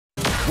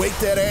Wake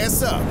that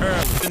ass up.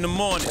 Early in the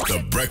morning.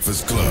 The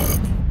Breakfast Club.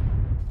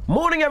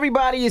 Morning,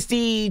 everybody. It's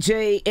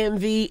DJ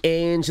MV,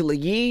 Angela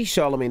Yee,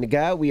 Charlamagne the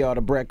Guy. We are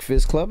the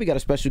Breakfast Club. We got a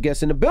special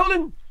guest in the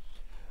building.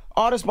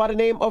 Artist by the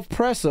name of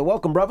Pressa.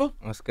 Welcome, brother.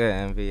 What's good,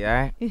 MV? All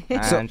right?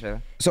 Hi,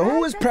 Angela. So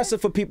who is Pressa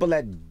for people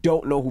that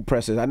don't know who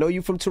Pressa is? I know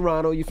you from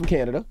Toronto. You from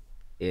Canada.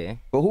 Yeah.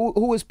 But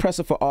who is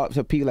Pressa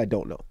for people that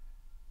don't know?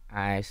 All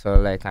right, so,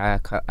 like, I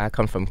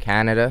come from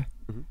Canada,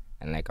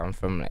 and, like, I'm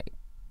from,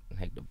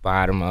 like the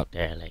bottom out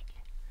there, like,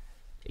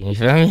 you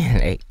feel me?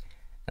 Like,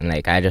 and,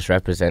 like, I just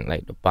represent,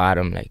 like, the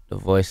bottom, like, the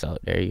voice out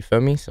there, you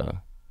feel me? So,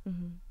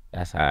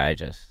 that's how I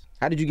just...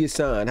 How did you get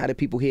signed? How did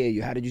people hear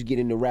you? How did you get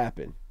into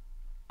rapping?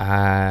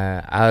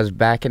 I was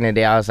back in the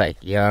day, I was, like,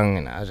 young,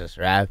 and I was just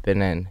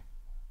rapping, and,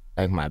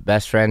 like, my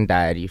best friend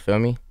died, you feel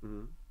me?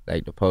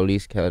 Like, the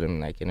police killed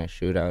him, like, in a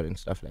shootout and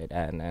stuff like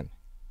that, and then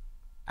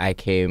I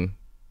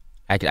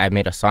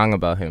made a song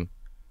about him,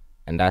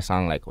 and that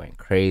song, like, went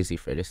crazy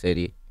for the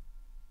city,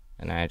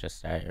 and I just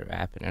started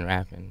rapping and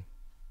rapping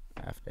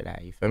after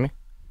that, you feel me?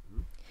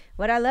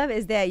 What I love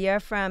is that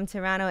you're from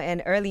Toronto,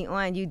 and early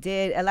on you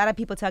did, a lot of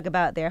people talk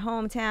about their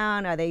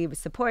hometown, are they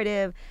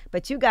supportive,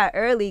 but you got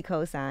early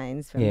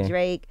cosigns from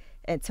Drake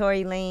and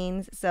Tory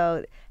Lanez.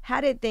 So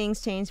how did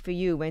things change for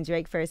you when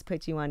Drake first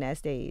put you on that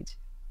stage?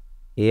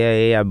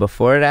 Yeah.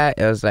 Before that,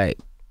 it was like,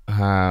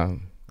 I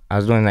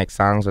was doing like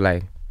songs with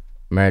like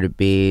Murder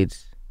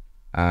Beats,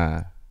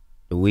 The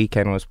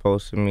Weeknd was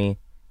posting me,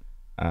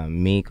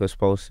 Meek was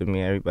posting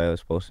me, everybody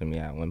was posting me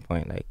at one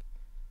point, like,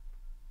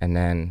 and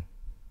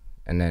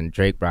then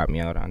Drake brought me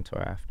out on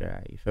tour after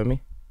that, you feel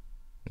me?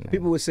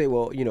 People would say,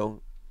 well, you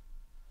know,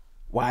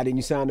 why didn't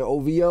you sign to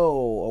OVO?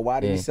 Or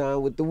why didn't you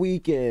sign with The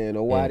Weeknd?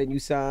 Or why didn't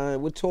you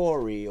sign with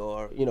Tory?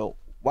 Or, you know,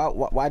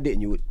 why didn't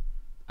you?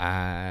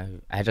 I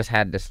just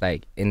had this,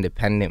 like,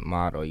 independent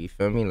model, you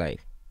feel me?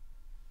 Like,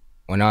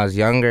 when I was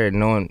younger,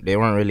 they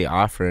weren't really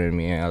offering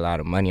me a lot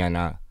of money. And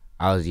I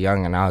was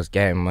young and I was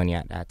getting money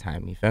at that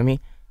time, you feel me?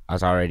 I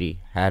was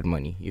already had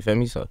money, you feel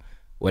me? So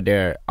what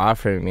they're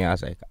offering me, I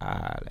was like,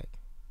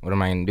 what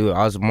am I gonna do?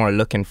 I was more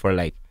looking for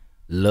like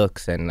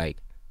looks and like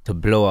to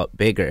blow up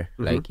bigger,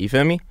 like, you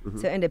feel me?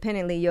 So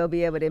independently, you'll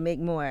be able to make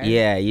more.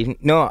 Yeah,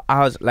 I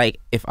was like,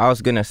 if I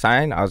was gonna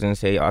sign, I was gonna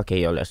say, okay,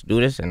 yo, let's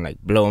do this and like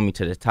blow me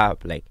to the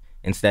top, like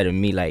instead of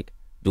me like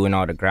doing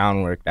all the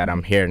groundwork that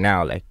I'm here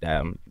now, like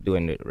that I'm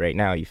doing it right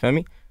now, you feel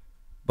me?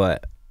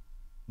 But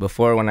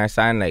before when I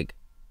signed, like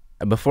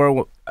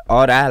before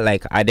all that,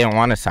 like I didn't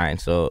want to sign,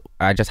 so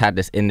I just had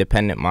this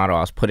independent model. I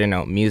was putting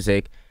out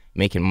music,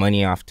 making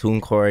money off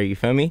TuneCore, you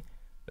feel me?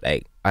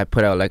 Like, I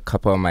put out, like, a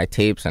couple of my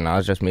tapes, and I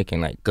was just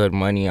making, like, good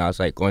money. I was,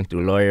 like, going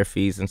through lawyer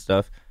fees and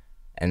stuff,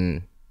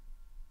 and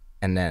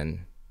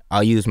then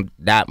I'll use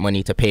that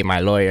money to pay my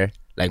lawyer,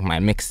 like, my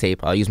mixtape.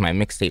 I'll use my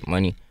mixtape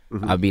money.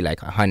 I'll be, like,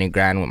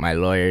 $100,000 with my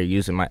lawyer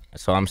using my...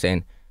 So I'm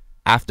saying,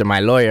 after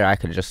my lawyer, I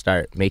could just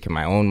start making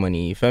my own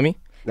money, you feel me?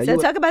 So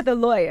talk about the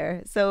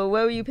lawyer. So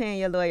what were you paying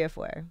your lawyer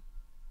for?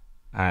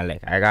 Like,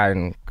 I got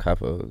in a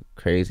couple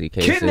crazy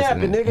cases.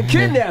 Kidnapping, nigga,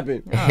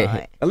 kidnapping.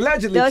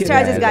 Allegedly Those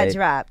charges got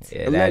dropped.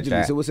 Yeah,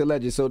 allegedly. So what's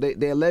alleged? So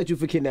they alleged you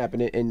for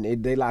kidnapping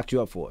and they locked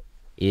you up for it.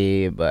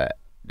 Yeah, but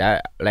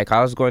that, like,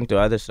 I was going through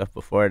other stuff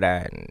before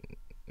that, and,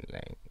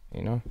 like,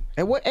 you know.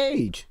 At what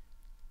age?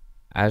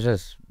 I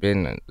just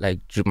been, like,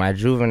 my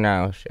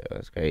juvenile shit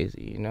was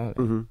crazy, you know. Like,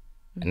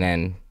 and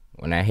then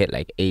when I hit,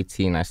 like,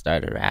 18, I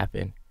started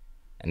rapping,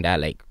 and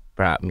that, like,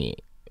 brought me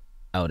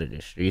out of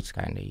the streets,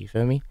 kind of, you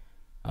feel me?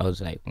 I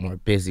was like more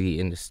busy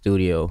in the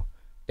studio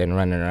than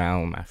running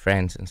around with my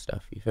friends and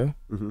stuff, you feel?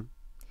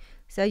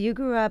 So you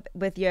grew up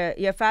with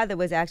your father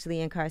was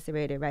actually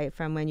incarcerated, right,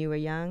 from when you were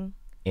young?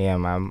 Yeah,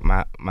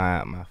 my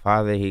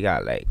father,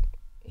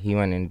 he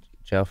went in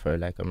jail for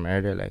like a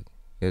murder, like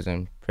he was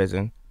in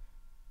prison,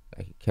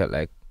 like he killed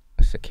like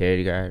a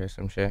security guard or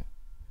some shit.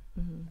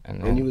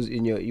 And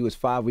you was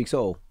 5 weeks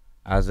old.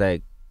 I was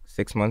like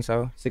 6 months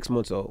old. 6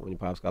 months old when your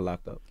pops got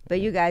locked up.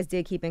 But you guys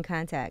did keep in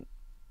contact.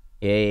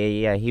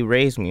 Yeah. He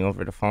raised me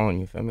over the phone,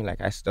 you feel me? Like,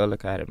 I still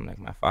look at him like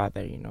my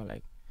father, you know,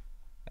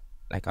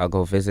 like I'll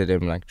go visit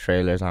him, like,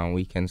 trailers on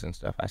weekends and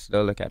stuff. I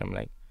still look at him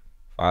like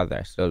father.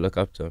 I still look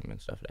up to him and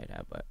stuff like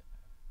that, but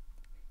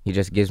he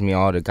just gives me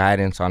all the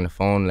guidance on the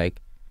phone,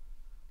 like,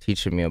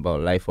 teaching me about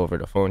life over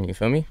the phone, you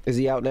feel me? Is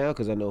he out now?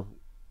 Because I know.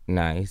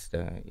 Nah, he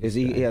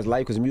has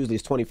life? Because usually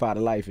it's 25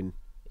 to life, and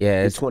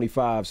yeah, it's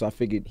 25, so I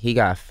figured. He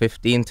got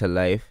 15 to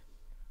life,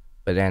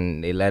 but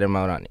then they let him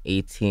out on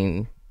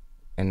 18,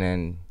 and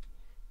then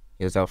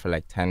he was out for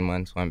like 10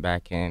 months, went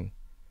back in,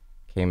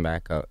 came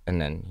back out,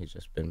 and then he's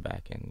just been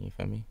back in, you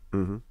feel me?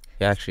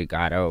 He actually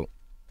got out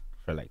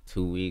for like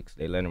 2 weeks.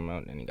 They let him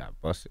out, and then he got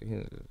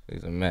busted.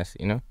 He's a mess,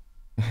 you know?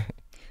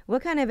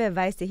 What kind of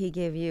advice did he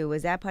give you?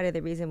 Was that part of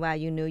the reason why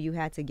you knew you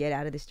had to get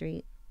out of the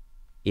street?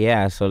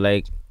 Yeah, so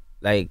like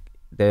the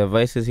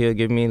advices he'll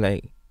give me,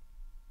 like,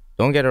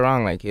 don't get it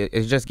wrong, like,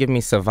 it's just give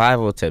me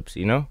survival tips,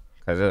 you know?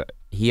 Because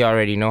he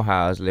already know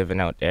how I was living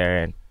out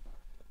there, and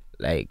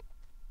like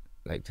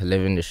to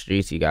live in the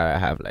streets, you gotta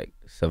have like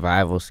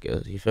survival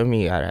skills, you feel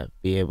me? You gotta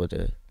be able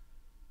to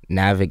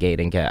navigate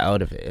and get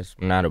out of it. It's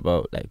not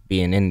about like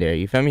being in there,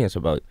 you feel me? It's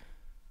about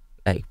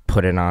like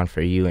putting on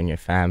for you and your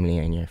family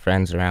and your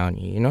friends around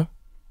you, you know?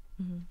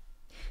 Mm-hmm.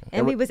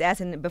 And we was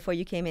asking before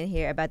you came in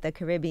here about the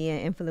Caribbean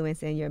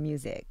influence in your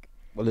music.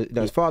 Well,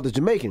 his father's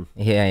Jamaican.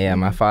 Yeah,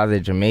 my father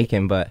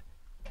Jamaican, but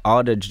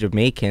all the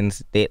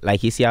Jamaicans, they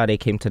like, you see how they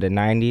came to the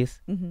 90s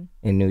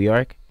in New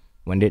York?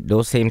 When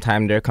those same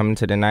time they're coming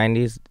to the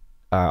 90s,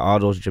 all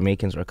those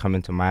Jamaicans were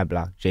coming to my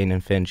block, Jane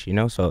and Finch, you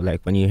know? So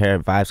like when you hear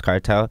Vibes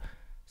Cartel,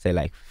 say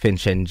like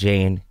Finch and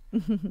Jane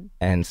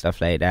and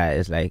stuff like that,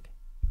 it's like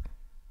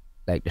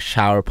the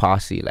Shower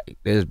Posse, like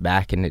this is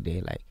back in the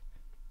day, like.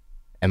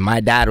 And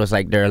my dad was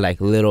like their like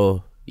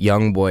little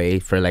young boy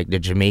for like the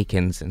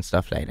Jamaicans and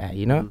stuff like that,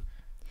 you know?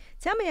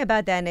 Tell me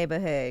about that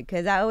neighborhood,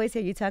 because I always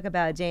hear you talk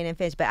about Jane and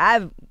Finch, but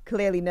I've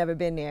clearly never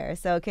been there.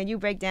 So can you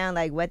break down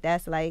like what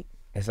that's like?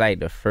 It's like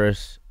the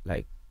first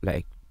like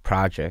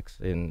projects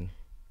in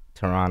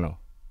Toronto,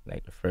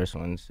 like the first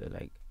ones to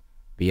like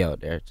be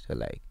out there to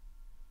like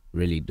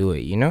really do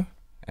it, you know?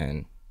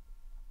 And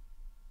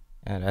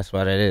yeah, that's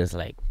what it is.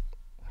 Like,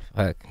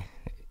 fuck.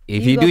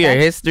 If you do your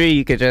history,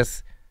 you could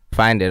just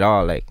find it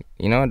all. Like,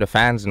 you know, the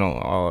fans know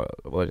all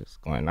what is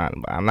going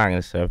on, but I'm not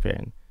gonna sit up here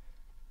and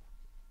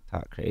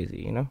talk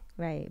crazy, you know?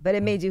 Right, but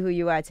it made you who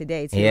you are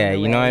today too. Yeah,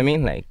 you know what I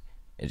mean? Like,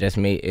 it just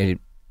made it.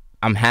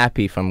 I'm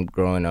happy from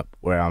growing up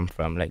where I'm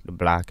from, like the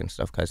block and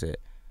stuff, because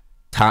it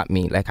taught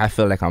me, like, I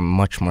feel like I'm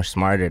much more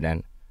smarter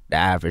than the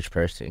average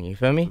person, you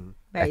feel me?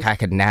 Right. Like, I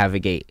could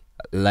navigate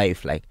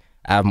life, like,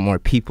 I have more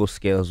people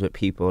skills with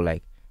people,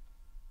 like,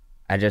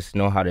 I just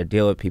know how to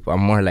deal with people.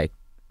 I'm more, like,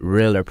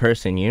 realer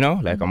person, you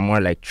know? Like, I'm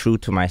more, like, true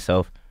to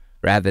myself,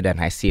 rather than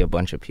I see a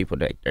bunch of people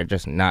that they're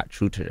just not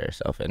true to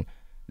themselves, and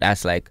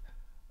that's, like,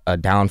 a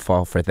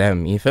downfall for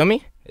them, you feel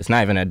me? It's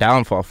not even a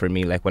downfall for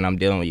me, like, when I'm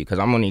dealing with you, because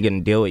I'm only going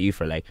to deal with you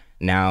for, like,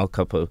 now a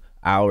couple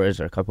hours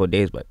or a couple of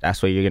days, but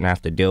that's what you're going to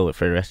have to deal with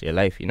for the rest of your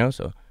life, you know?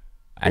 So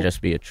I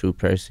just be a true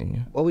person, you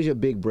know? What was your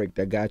big break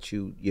that got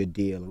you your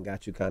deal and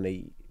got you kind of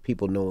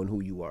people knowing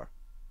who you are?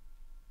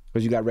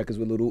 Because you got records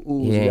with Little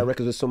Ooze, you got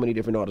records with so many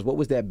different artists. What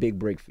was that big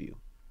break for you?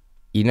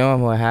 You know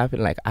what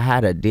happened? Like, I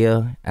had a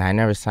deal, and I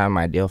never signed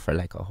my deal for,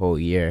 like, a whole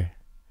year.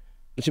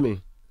 What you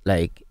mean?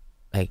 Like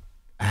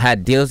I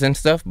had deals and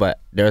stuff, but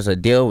there's a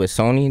deal with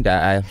Sony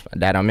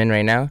that I'm in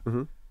right now.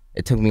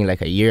 It took me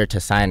like a year to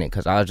sign it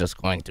because I was just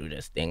going through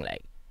this thing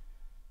like,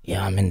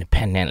 yeah, I'm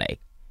independent. Like,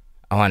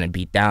 I want to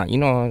be down. You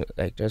know,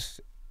 like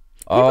just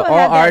all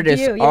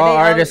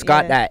artists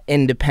got that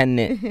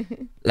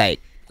independent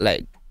like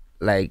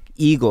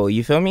ego.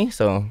 You feel me?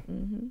 So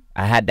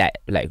I had that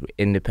like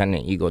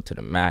independent ego to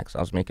the max. I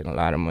was making a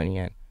lot of money,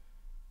 and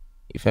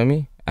you feel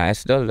me? I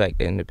still like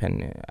the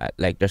independent.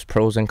 Like, there's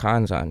pros and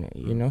cons on it,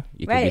 you know?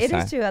 You right, it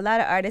is true. A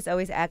lot of artists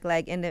always act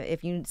like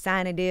if you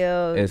sign a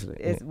deal,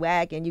 it's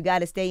whack and you got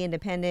to stay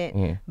independent.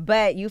 Yeah.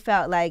 But you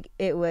felt like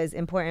it was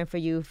important for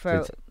you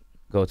to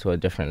go to a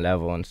different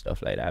level and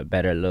stuff like that,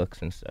 better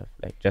looks and stuff.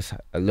 Like, just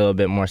a little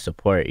bit more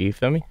support, you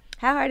feel me?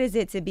 How hard is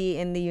it to be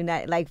in the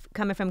like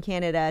coming from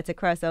Canada to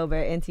cross over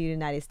into the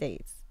United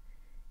States?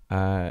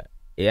 Yeah,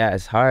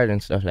 it's hard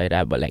and stuff like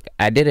that, but like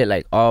I did it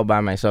like all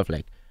by myself,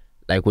 like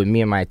with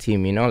me and my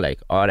team, you know, like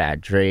all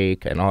that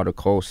Drake and all the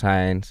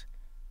cosigns.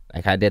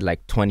 Like, I did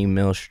like 20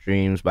 mil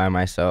streams by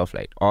myself.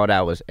 Like, all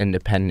that was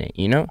independent,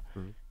 you know?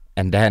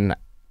 And then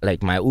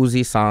like my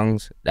Uzi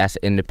songs, that's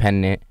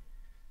independent.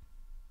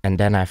 And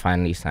then I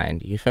finally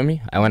signed, you feel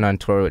me? I went on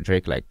tour with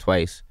Drake like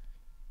twice.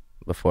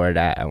 Before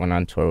that, I went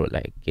on tour with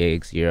like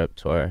Gigs, Europe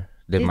tour.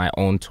 Did my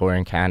own tour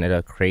in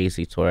Canada,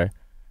 crazy tour.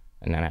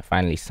 And then I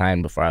finally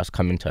signed before I was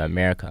coming to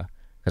America,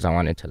 because I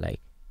wanted to like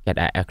get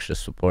that extra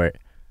support,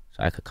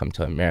 so I could come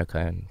to America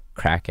and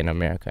crack in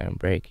America and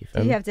break. You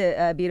feel me? You have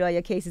to beat all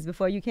your cases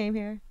before you came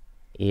here?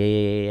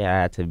 Yeah,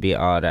 I had to beat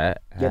all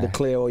that. You had to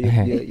clear all you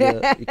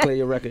clear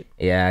your record?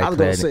 Yeah, I was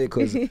going to say,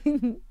 because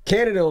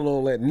Canada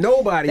don't let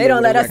nobody. They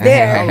don't let us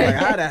there. I was like,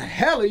 how the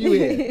hell are you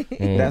here?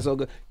 That's so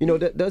good. You know,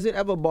 does it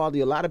ever bother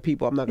you? A lot of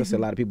people, I'm not going to say a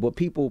lot of people, but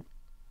people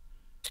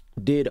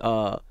did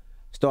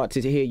start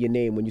to hear your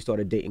name when you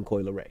started dating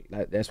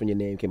Leray. That's when your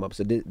name came up.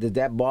 So does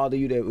that bother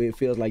you, that it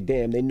feels like,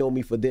 damn, they know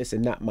me for this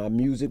and not my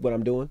music, what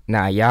I'm doing?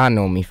 Nah, y'all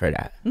know me for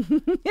that.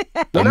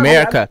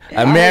 America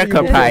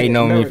probably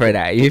know me for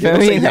that. You feel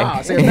me?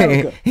 Say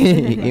America.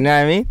 You know what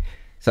I mean?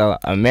 So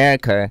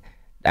America,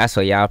 that's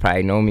what y'all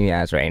probably know me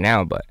as right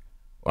now. But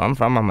where I'm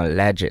from, I'm a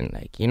legend.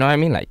 Like, you know what I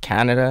mean? Like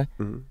Canada,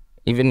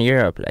 even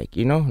Europe. Like,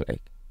 you know,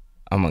 like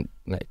I'm a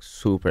like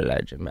super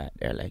legend back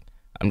there. Like,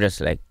 I'm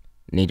just like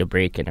need a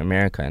break in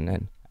America, and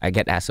then I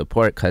get that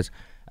support because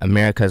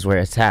America's where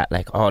it's at.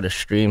 Like, all the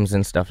streams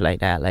and stuff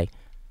like that. Like,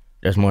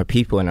 there's more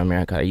people in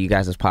America. You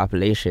guys'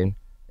 population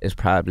is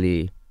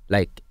probably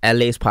like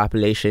LA's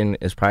population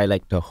is probably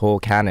like the whole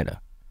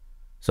Canada.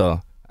 So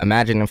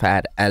imagine if I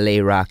had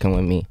LA rocking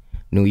with me,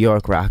 New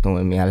York rocking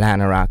with me,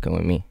 Atlanta rocking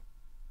with me,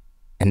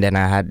 and then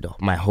I had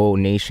my whole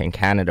nation,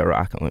 Canada,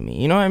 rocking with me.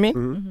 You know what I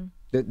mean?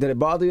 Did it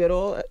bother you at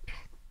all?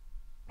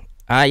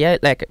 Yeah,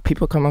 like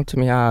people come up to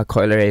me,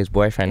 Coi Leray's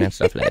boyfriend and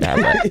stuff like that.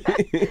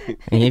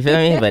 But you feel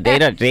me? But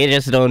they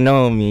just don't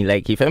know me.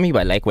 Like, you feel me?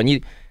 But like when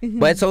you,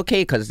 but it's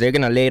okay because they're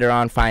gonna later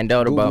on find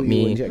out about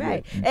me.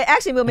 Right. It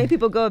actually will make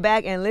people go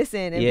back and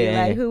listen and be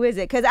like, who is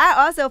it? Because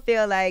I also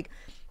feel like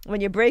when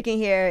you're breaking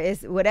here,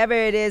 it's whatever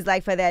it is,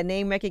 like for that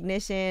name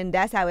recognition,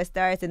 that's how it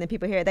starts. And then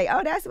people hear it, like,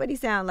 oh, that's what he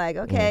sound like.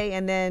 Okay.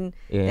 And then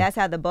that's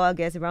how the ball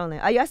gets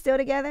rolling. Are y'all still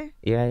together?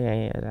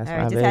 Yeah. That's all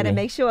my right, baby. just had to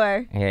make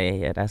sure.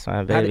 Yeah. That's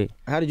my baby.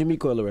 How did you meet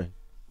Coi Leray?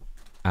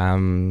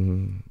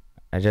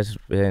 I just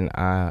been,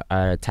 our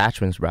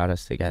attachments brought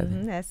us together.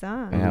 That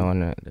song. Yeah, I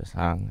want the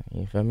song.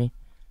 You feel me?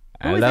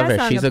 I Who is love that her.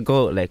 song She's of- a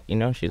goat. Like, you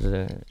know,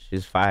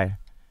 she's fire.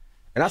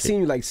 And I've seen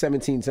you like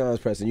 17 times,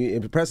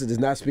 Preston. Preston does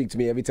not speak to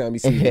me every time he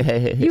sees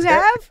me. You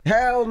have?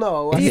 Hell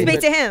no. Do you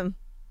speak to him?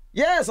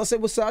 Yes, I said,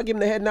 what's up? I give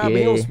him the head nod, but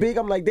he don't speak.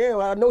 I'm like, damn,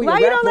 I know he's Why a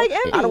you rapper. don't like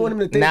Envy? I don't want him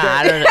to think Nah,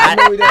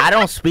 that. I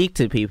don't speak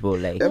to people.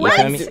 Like, you What?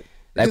 feel me?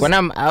 Like when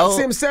I'm I out.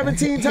 see him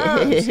 17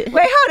 times. Wait,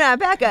 hold on,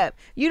 back up.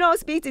 You don't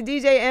speak to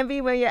DJ Envy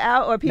when you're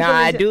out, or people? Nah,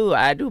 I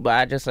do, but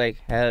I just like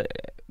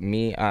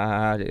me.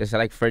 It's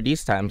like for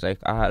these times,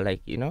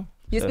 like you know.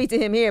 You speak to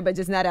him here, but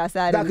just not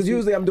outside. Nah, because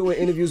usually I'm doing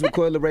interviews with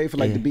Coi Leray for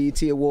like the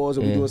BET Awards,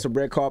 or we doing some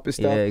red carpet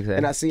stuff. Yeah, exactly.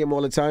 And I see him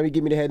all the time. He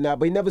give me the head nod,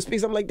 but he never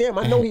speaks. I'm like, damn,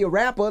 I know he a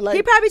rapper. Like,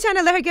 He probably trying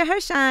to let her get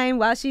her shine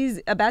while she's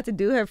about to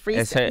do her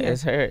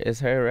freestyle. It's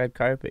her red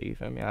carpet. You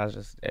feel me? I was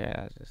just there.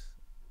 I was just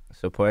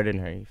supporting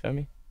her. You feel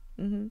me?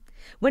 Mm-hmm.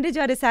 When did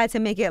y'all decide to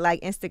make it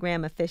like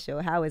Instagram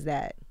official? How was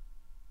that?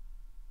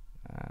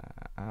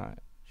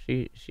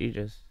 She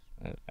just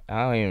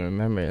I don't even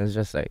remember. It was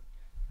just like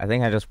I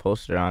think I just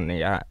posted her on the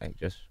yacht. Like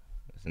just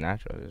it's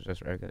natural. It's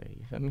just regular.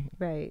 You feel me?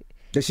 Right.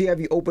 does she have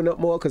you open up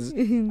more? Because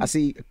I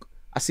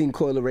seen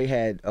Coi Leray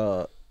had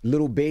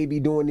little baby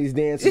doing these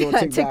dances on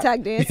TikTok.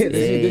 TikTok dances.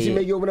 Does she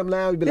make you open up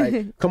now? You'd be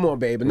like, come on,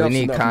 babe. Enough, we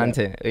need enough,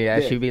 content.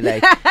 enough. Yeah, she'd be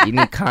like, you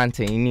need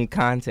content. You need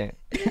content.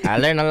 I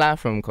learned a lot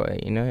from Coi.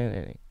 You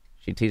know, like,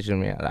 she teaches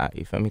me a lot.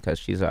 You feel me? Because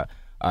she's a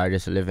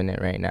artist living it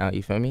right now.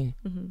 You feel me?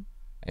 Mm-hmm.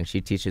 And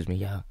she teaches me,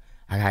 yo,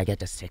 I gotta get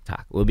this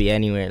TikTok. We'll be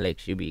anywhere, like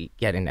she'll be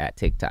getting that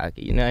TikTok.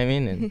 You know what I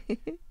mean? And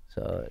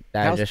so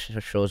that just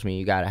shows me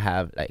you gotta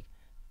have like,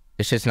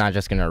 it's just not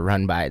just gonna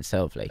run by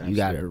itself. Like you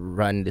gotta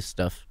run this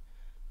stuff.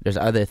 There's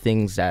other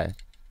things that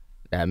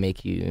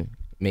make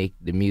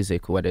the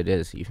music what it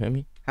is. You feel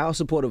me? How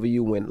supportive are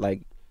you when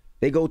like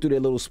they go through their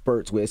little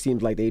spurts where it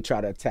seems like they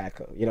try to attack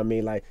her? You know what I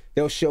mean? Like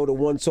they'll show the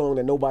one song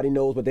that nobody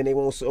knows, but then they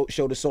won't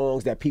show the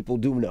songs that people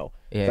do know.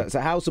 Yeah. So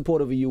how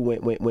supportive are you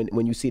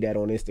when you see that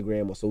on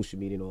Instagram or social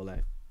media and all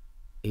that?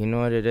 You know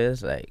what it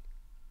is?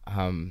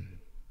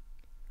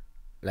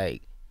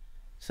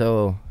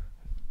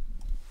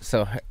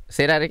 So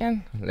say that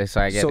again.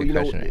 So I get the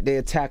question. Right. They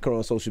attack her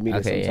on social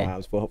media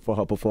sometimes for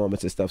her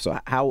performance and stuff. So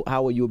how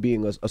are you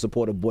being a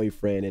supportive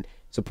boyfriend and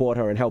support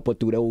her and help her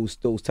through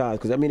those times?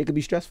 Because I mean it could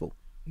be stressful.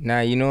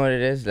 Nah, you know what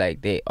it is?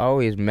 Like they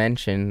always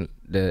mention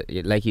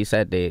like you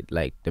said, they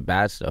like the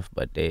bad stuff,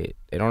 but they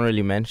don't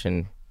really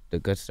mention the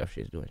good stuff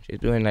she's doing. She's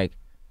doing like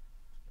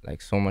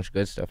so much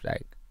good stuff.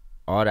 Like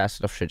all that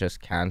stuff should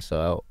just cancel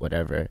out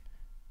whatever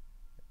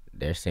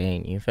they're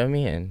saying. You feel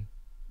me? And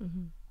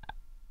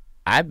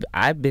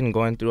I've been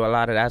going through a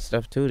lot of that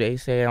stuff too. They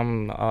say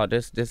I'm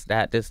this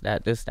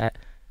that.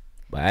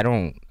 But I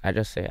don't. I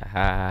just say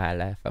I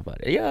laugh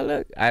about it. Yo,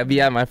 look. I be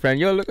at my friend.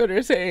 Yo, look what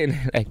they're saying.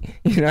 Like,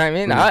 you know what I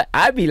mean?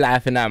 I be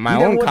laughing at my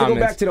own comments. You never want to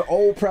go back to the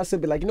old press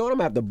and be like, you know what? I'm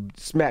gonna have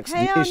to smack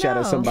the ish out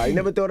of somebody. You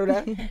never thought of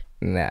that?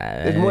 Nah.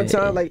 There's one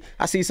time, like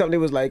I see something that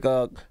was like,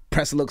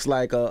 Pressa looks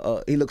like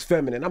he looks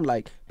feminine. I'm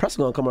like, Pressa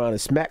gonna come around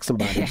and smack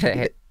somebody.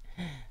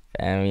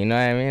 You know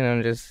what I mean?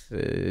 I'm just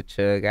a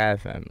chill guy,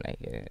 fam. Like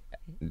it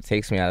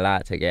takes me a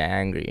lot to get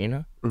angry. You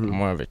know, I'm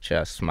more of a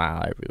chill,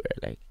 smile everywhere.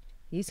 Like.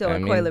 You saw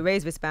what Coi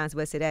Leray's response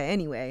was to that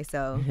anyway,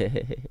 so.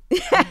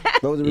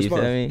 What was the response? You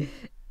feel me?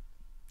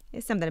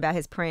 It's something about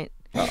his print.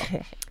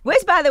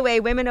 Which, by the way,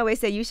 women always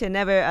say you should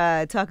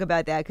never talk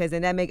about that because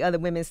then that make other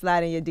women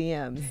slide in your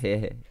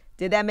DMs.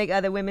 Did that make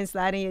other women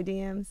slide in your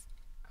DMs?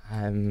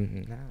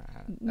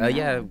 Nah.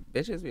 Yeah,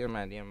 bitches be in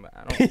my DM, but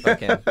I don't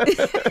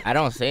fucking, I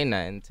don't say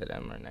nothing to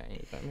them or nothing.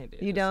 You feel me?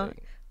 You don't?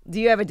 Like, do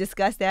you ever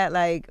discuss that?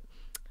 Like,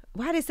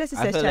 why did such and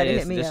such try to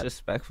hit me up? It's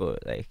disrespectful.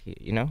 Like,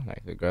 you know,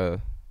 like a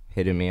girl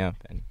hitting me up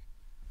and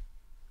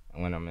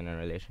when I'm in a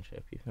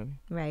relationship, you feel me?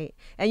 Right.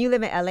 And you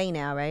live in LA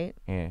now, right?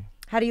 Yeah.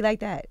 How do you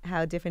like that?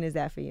 How different is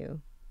that for you?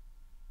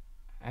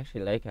 I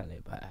actually like LA,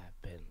 but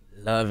I've been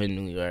loving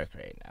New York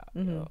right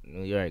now. Yo.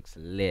 New York's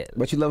lit.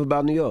 What you love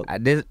about New York?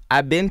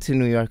 I've been to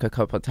New York a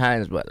couple of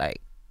times, but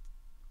like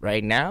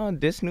right now,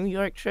 this New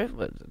York trip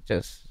was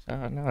just, I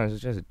don't know,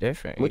 it's just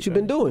different. What you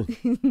been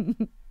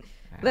doing?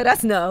 Let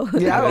us know.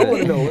 Yeah, I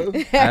want to know.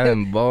 I've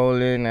been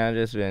bowling. I've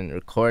just been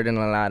recording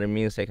a lot of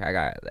music. I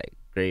got like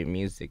great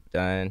music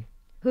done.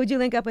 Who'd you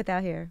link up with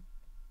out here?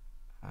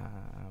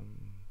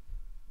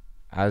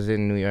 I was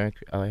in New York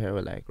out here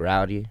with like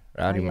Rowdy,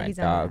 my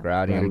dog,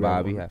 Rowdy and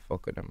Bobby. I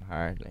fuck with them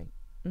hard, like,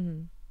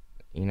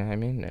 you know what I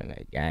mean? They're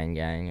like gang,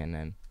 and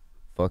then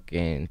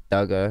fucking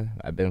Thugger.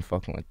 I've been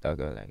fucking with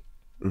Thugger, like,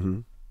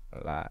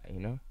 a lot, you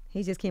know.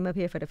 He just came up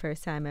here for the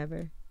first time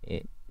ever.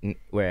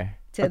 Where?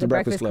 To the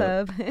Breakfast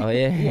Club. Oh,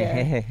 yeah?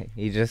 Yeah.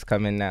 He just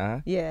coming now,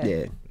 huh? Yeah.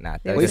 Yeah.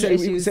 Not There that.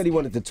 was He said he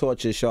wanted to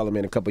torture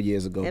Charlamagne a couple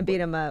years ago. And beat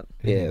him up.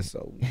 Yeah,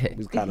 so it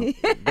was kind of.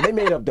 But they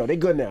made up though. They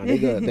good now. They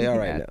good. They all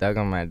right Yeah, now. Thug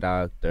on my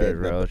dog, third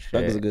row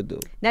Doug is a shit. good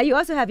dude. Now you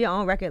also have your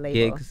own record label.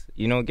 Gigs.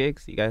 You know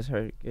Gigs? You guys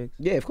heard Gigs?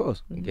 Yeah, of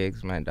course.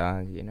 Gigs, my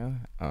dog, you know.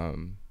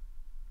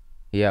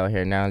 He out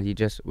here now.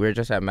 We're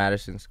just at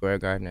Madison Square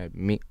Garden.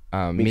 Meek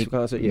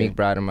concert, yeah. Meek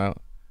brought him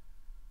out.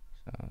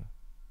 So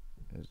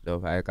it was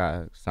dope. I got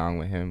a song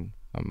with him.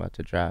 I'm about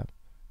to drop.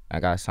 I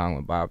got a song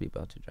with Bobby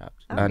about to drop.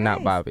 Oh, Not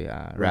nice. Bobby.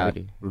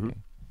 Rowdy.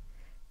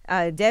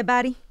 Mhm. Dead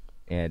Body?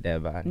 Yeah,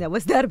 Dead Body. No,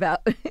 what's that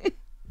about?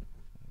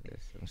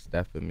 There's some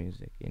stuff in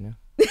music, you know.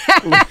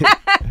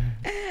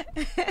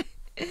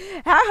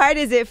 How hard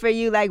is it for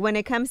you, like, when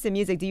it comes to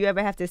music? Do you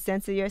ever have to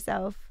censor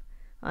yourself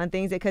on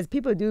things? Because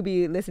people do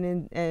be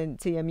listening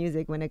to your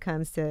music when it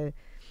comes to,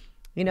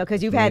 you know,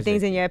 because you've had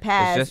things in your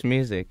past. It's just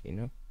music, you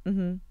know.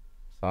 Mm-hmm.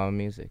 It's all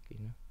music, you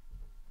know.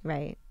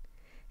 Right.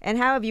 And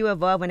how have you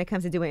evolved when it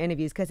comes to doing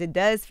interviews? Because it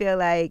does feel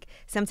like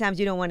sometimes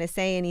you don't want to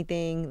say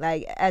anything,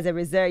 like, as a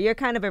reserve. You're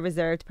kind of a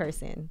reserved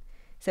person.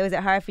 So is it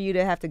hard for you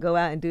to have to go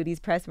out and do these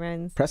press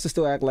runs? Pressa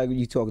still act like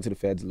you talking to the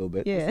feds a little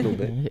bit. Yeah. Just a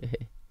little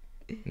bit.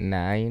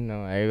 Nah, you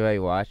know, everybody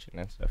watching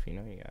and stuff, you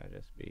know, you gotta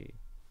just be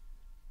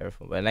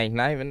careful. But, like,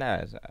 not even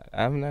that.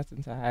 I have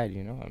nothing to hide,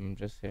 you know. I'm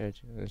just here.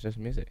 It's just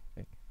music.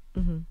 Like,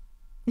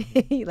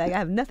 Mm-hmm. Like, I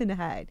have nothing to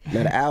hide.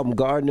 Now the album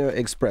Gardner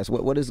Express.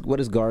 What is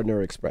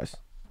Gardner Express?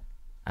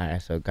 all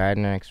right, so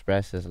Gardner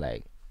Express is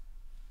like,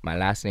 my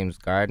last name's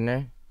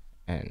Gardner,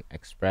 and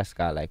Express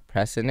got like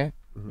press in it.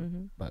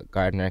 Mm-hmm. But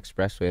Gardner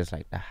Expressway is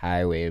like the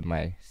highway of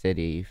my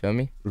city, you feel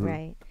me? Mhm.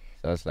 Right.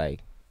 So it's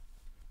like,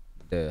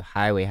 the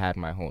highway had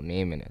my whole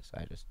name in it,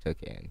 so I just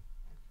took it. And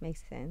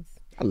Makes sense.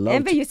 I love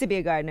Envy used to be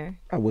a gardener.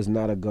 I was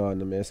not a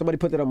gardener, man. Somebody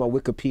put that on my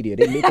Wikipedia.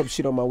 They make up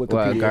shit on my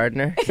Wikipedia. what,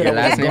 Gardner? Said Your I was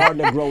last a name?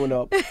 gardener growing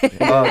up.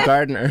 Oh,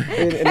 Gardner.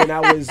 And then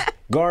I was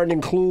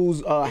gardening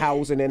Clue's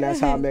house, and then that's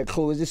how I met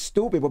Clue. It's just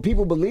stupid, but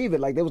people believe it.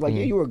 Like, they was like,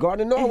 yeah, you were a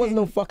gardener? No, I wasn't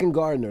no fucking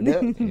gardener.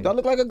 Do I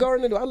look like a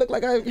gardener? Do I look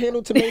like I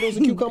handle tomatoes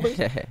and cucumbers?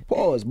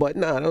 Pause. But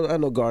nah,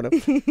 I'm no gardener.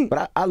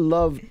 But I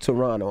love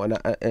Toronto,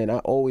 and I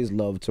always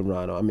love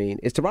Toronto. I mean,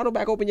 is Toronto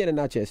back open yet or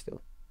not yet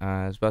still?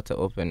 It's about to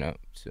open up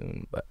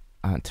soon, but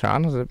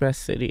Toronto's the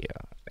best city,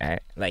 yo.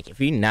 Like, if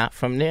you're not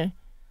from there,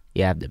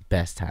 you have the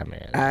best time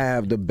there. I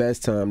have the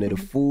best time there. The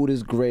food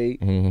is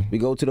great. We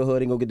go to the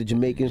hood and go get the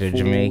Jamaican The food.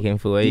 Jamaican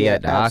food. You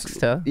got the abso-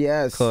 oxtail.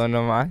 Yes. Calling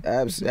them on.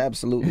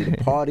 Absolutely. The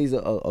parties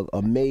are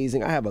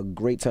amazing. I have a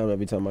great time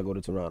every time I go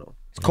to Toronto.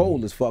 It's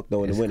cold as fuck,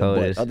 though, in It's the winter. cold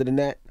But as- other than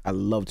that, I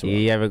love Toronto.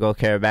 You ever go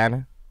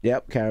Caravana?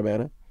 Yep,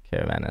 Caravana.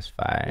 Caravana's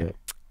fire. Yeah.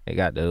 They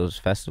got those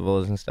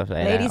festivals and stuff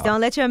like that. Ladies, don't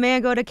let your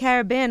man go to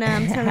Carabana.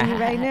 I'm telling you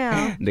right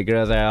now. The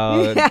girls are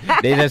all,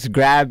 they just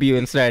grab you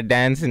and start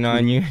dancing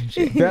on you.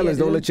 Fellas,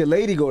 don't let your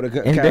lady go to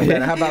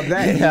Caravana. How about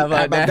that? How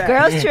about that?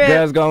 Girls trip.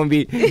 Girls gonna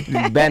be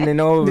bending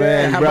over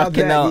Yeah, and how about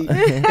rocking that? out.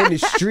 Yee? In the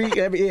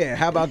street,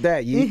 how about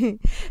that? Yee?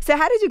 So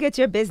how did you get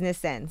your business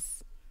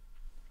sense?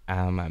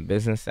 My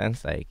business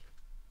sense, like,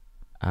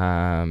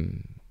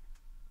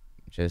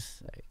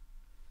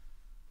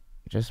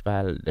 just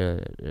by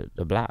the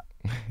block.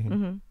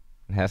 Mm-hmm.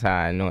 That's how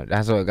I know it.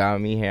 That's what got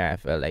me here. I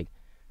felt like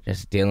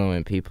just dealing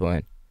with people,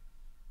 and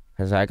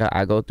because I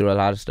go through a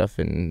lot of stuff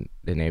in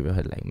the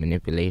neighborhood, like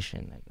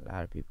manipulation. Like, a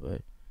lot of people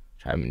would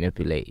try to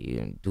manipulate you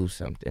and do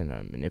something,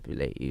 or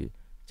manipulate you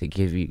to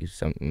give you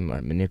something,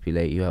 or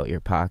manipulate you out your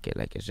pocket.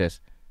 Like, it's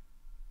just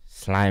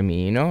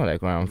slimy, you know,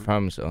 like where I'm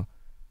from. So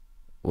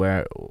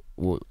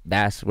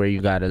that's where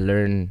you gotta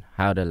learn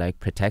how to like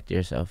protect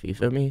yourself. You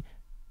feel me?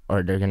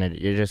 Or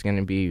you're just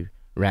gonna be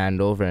ran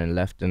over and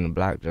left in the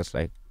block, just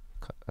like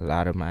a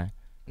lot of my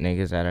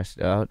niggas that are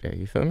still out there.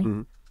 You feel me?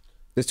 Mhm.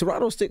 Does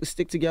Toronto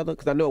stick together?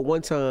 Because I know at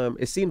one time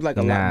it seems like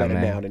a lot better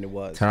man. now than it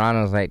was.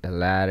 Toronto's like the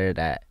ladder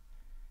that,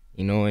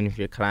 you know, and if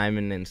you're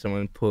climbing and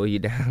someone pull you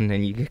down,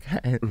 then you get,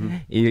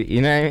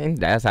 you know what I mean?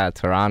 That's how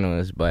Toronto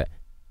is. But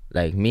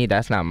like me,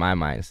 that's not my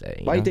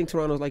mindset. Why know? you think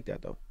Toronto's like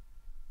that though?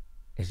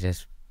 It's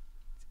just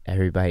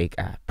everybody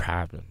got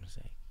problems.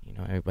 Like, you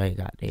know, everybody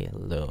got their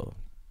little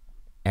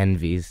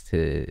envies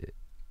to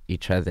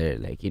each other.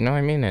 Like, you know what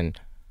I mean? And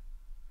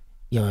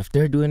yo, if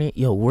they're doing it,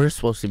 yo, we're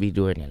supposed to be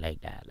doing it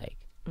like that. Like,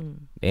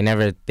 they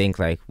never think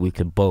like we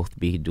could both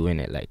be doing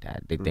it like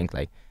that. They think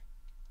like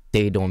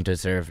they don't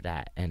deserve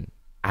that and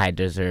I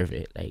deserve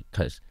it. Like,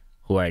 cause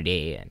who are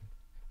they? And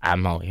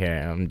I'm out here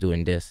and I'm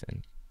doing this,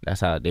 and that's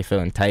how they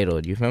feel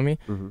entitled. You feel me?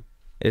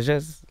 It's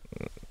just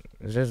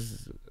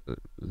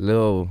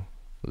little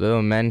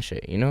men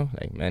shit, you know,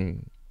 like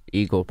men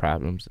ego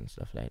problems and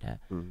stuff like that.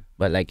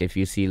 But like, if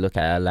you look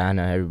at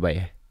Atlanta,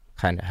 everybody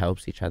kind of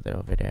helps each other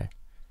over there,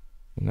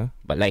 you know.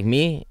 But like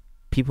me,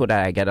 people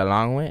that I get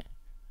along with,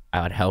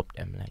 I would help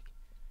them, like,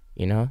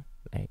 you know,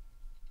 like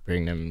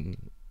bring them,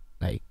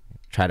 like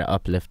try to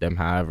uplift them,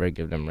 however,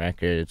 give them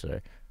records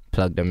or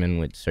plug them in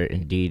with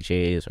certain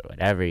DJs or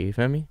whatever. You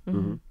feel me?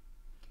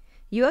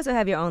 You also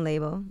have your own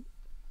label,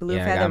 Blue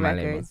Yeah, I got Feather my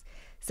label. Records.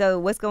 So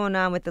what's going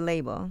on with the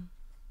label?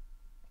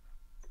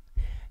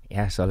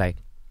 Yeah, so like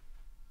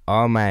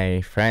all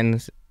my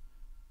friends,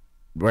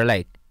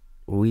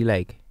 we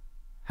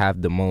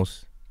have the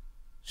most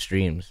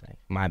streams, like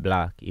my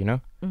block, you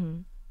know? Mm-hmm.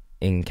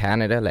 In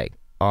Canada, like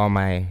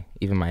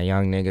even my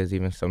young niggas,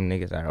 even some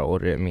niggas that are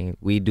older than me,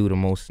 we do the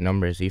most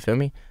numbers, you feel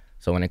me?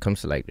 So when it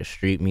comes to like the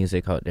street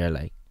music out there,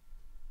 like,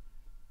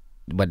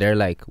 but they're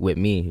like with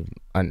me,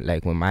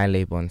 like with my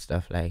label and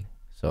stuff, like,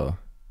 so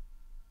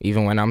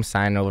even when I'm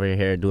signed over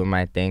here doing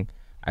my thing,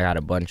 I got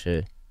a bunch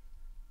of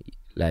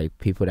like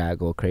people that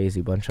go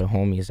crazy, bunch of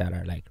homies that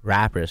are like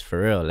rappers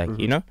for real, like,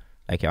 you know?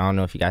 Like, I don't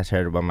know if you guys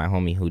heard about my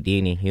homie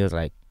Houdini. He was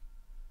like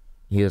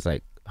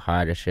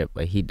hard as shit,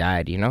 but he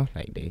died, you know?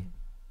 Like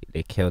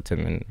they killed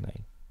him in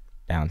like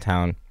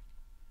downtown.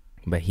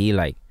 But he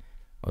like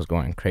was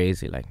going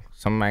crazy. Like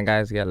some of my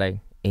guys get like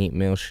 8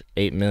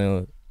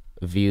 mil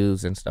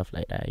views and stuff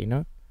like that, you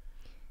know?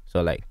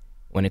 So like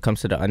when it comes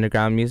to the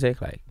underground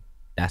music, like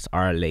that's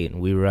our lane.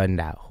 We run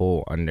that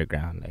whole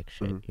underground like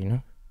shit, you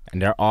know?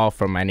 And they're all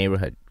from my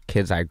neighborhood,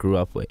 kids I grew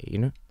up with, you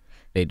know?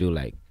 They do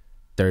like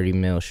 30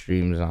 mil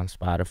streams on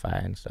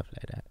Spotify and stuff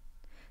like that.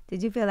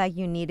 Did you feel like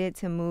you needed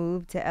to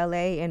move to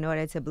LA in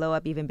order to blow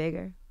up even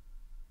bigger?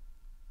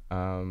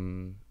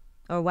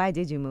 Or why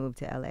did you move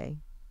to LA?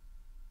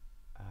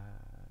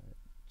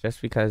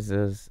 Just because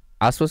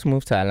I was supposed to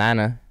move to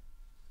Atlanta.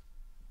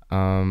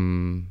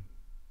 I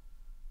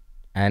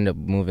ended up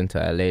moving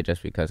to LA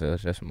just because it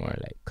was just more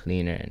like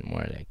cleaner and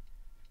more like,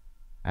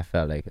 I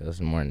felt like it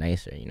was more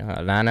nicer, you know?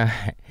 Atlanta,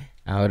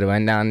 I would have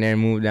went down there,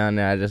 moved down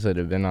there, I just would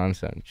have been on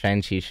some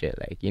trenchy shit,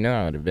 like, you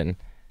know?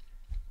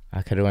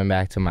 I could have went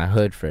back to my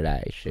hood for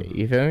that shit,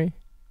 you feel me?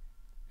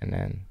 And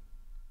then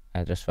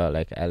I just felt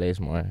like LA's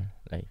more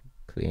like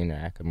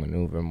cleaner, I could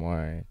maneuver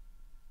more.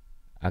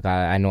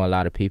 I know a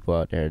lot of people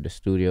out there, the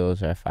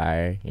studios are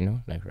fire, you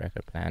know, like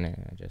Record Planet.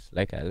 I just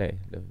like LA,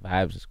 the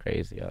vibes is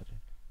crazy out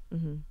there.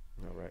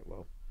 All right,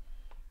 well,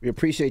 we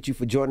appreciate you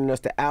for joining us.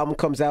 The album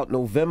comes out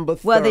November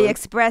 3rd. Well, the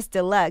Express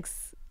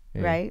Deluxe,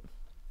 right?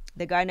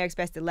 The Gardner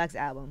Express Deluxe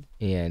album.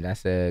 Yeah,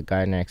 that's the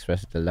Gardner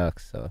Express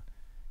Deluxe. So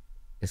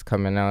it's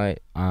coming out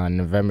on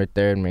November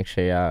 3rd. Make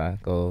sure y'all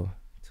go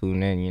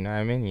tune in, you know what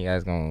I mean? You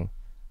guys gonna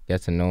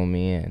get to know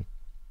me and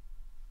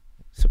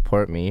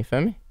support me, you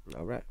feel me?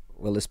 All right.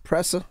 Well, it's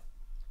Pressa.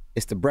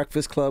 It's the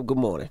Breakfast Club. Good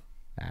morning.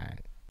 All right.